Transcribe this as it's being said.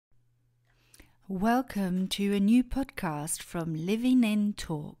Welcome to a new podcast from Living in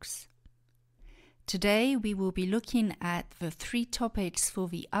Talks. Today we will be looking at the 3 topics for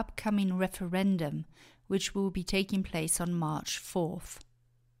the upcoming referendum, which will be taking place on March 4th.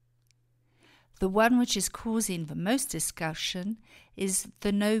 The one which is causing the most discussion is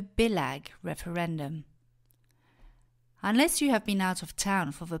the No Billag referendum. Unless you have been out of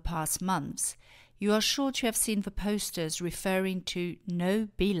town for the past months, you are sure to have seen the posters referring to No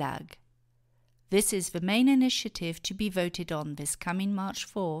Billag. This is the main initiative to be voted on this coming March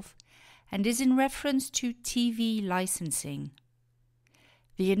 4th and is in reference to TV licensing.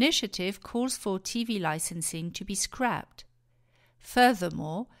 The initiative calls for TV licensing to be scrapped.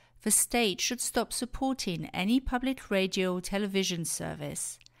 Furthermore, the state should stop supporting any public radio or television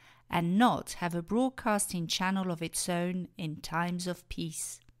service and not have a broadcasting channel of its own in times of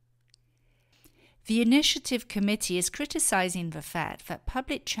peace. The initiative committee is criticizing the fact that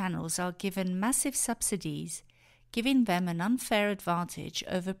public channels are given massive subsidies, giving them an unfair advantage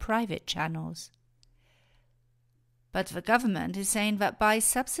over private channels. But the government is saying that by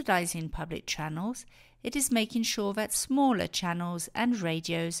subsidizing public channels, it is making sure that smaller channels and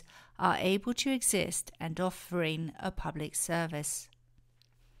radios are able to exist and offering a public service.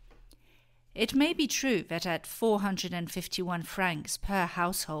 It may be true that at 451 francs per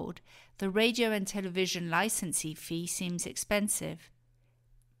household, the radio and television licensee fee seems expensive.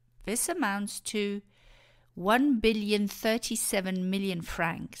 This amounts to 1,037,000,000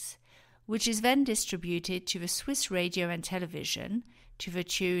 francs, which is then distributed to the Swiss radio and television to the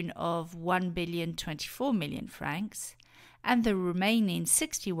tune of 1,024,000,000 francs, and the remaining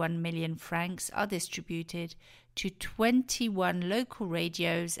 61 million francs are distributed to 21 local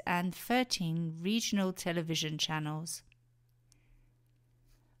radios and 13 regional television channels.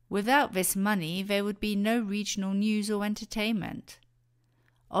 Without this money, there would be no regional news or entertainment.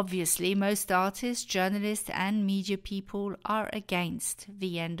 Obviously, most artists, journalists, and media people are against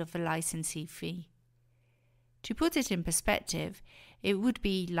the end of the licensee fee. To put it in perspective, it would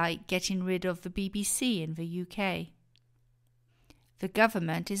be like getting rid of the BBC in the UK. The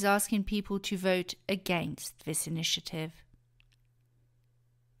government is asking people to vote against this initiative.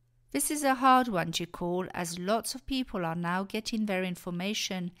 This is a hard one to call, as lots of people are now getting their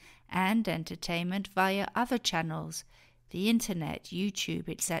information and entertainment via other channels, the internet, YouTube,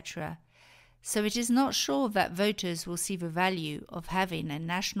 etc. So it is not sure that voters will see the value of having a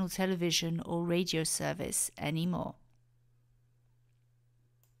national television or radio service anymore.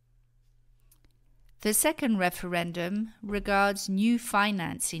 The second referendum regards new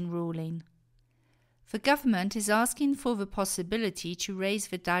financing ruling. The government is asking for the possibility to raise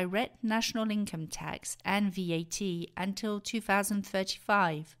the direct national income tax and VAT until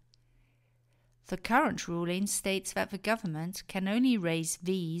 2035. The current ruling states that the government can only raise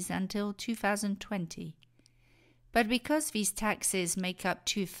these until 2020. But because these taxes make up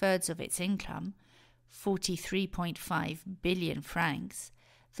 2/3 of its income, 43.5 billion francs,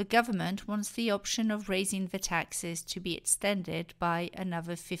 the government wants the option of raising the taxes to be extended by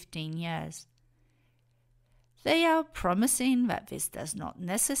another 15 years. They are promising that this does not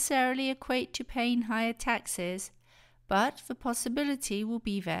necessarily equate to paying higher taxes, but the possibility will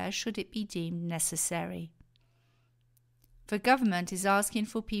be there should it be deemed necessary. The government is asking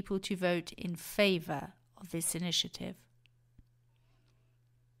for people to vote in favour of this initiative.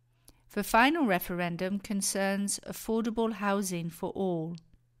 The final referendum concerns affordable housing for all.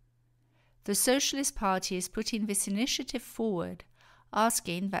 The Socialist Party is putting this initiative forward,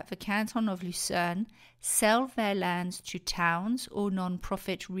 asking that the canton of Lucerne sell their lands to towns or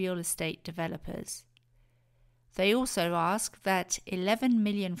non-profit real estate developers. They also ask that 11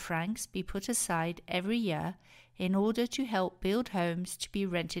 million francs be put aside every year in order to help build homes to be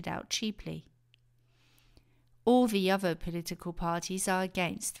rented out cheaply. All the other political parties are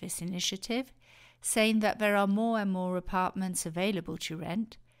against this initiative, saying that there are more and more apartments available to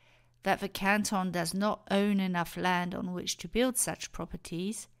rent, that the canton does not own enough land on which to build such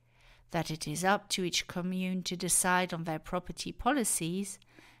properties, that it is up to each commune to decide on their property policies,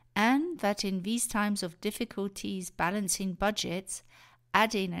 and that in these times of difficulties balancing budgets,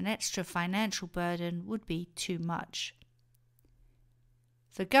 adding an extra financial burden would be too much.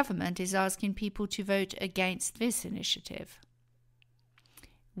 The government is asking people to vote against this initiative.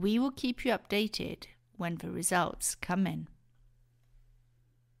 We will keep you updated when the results come in.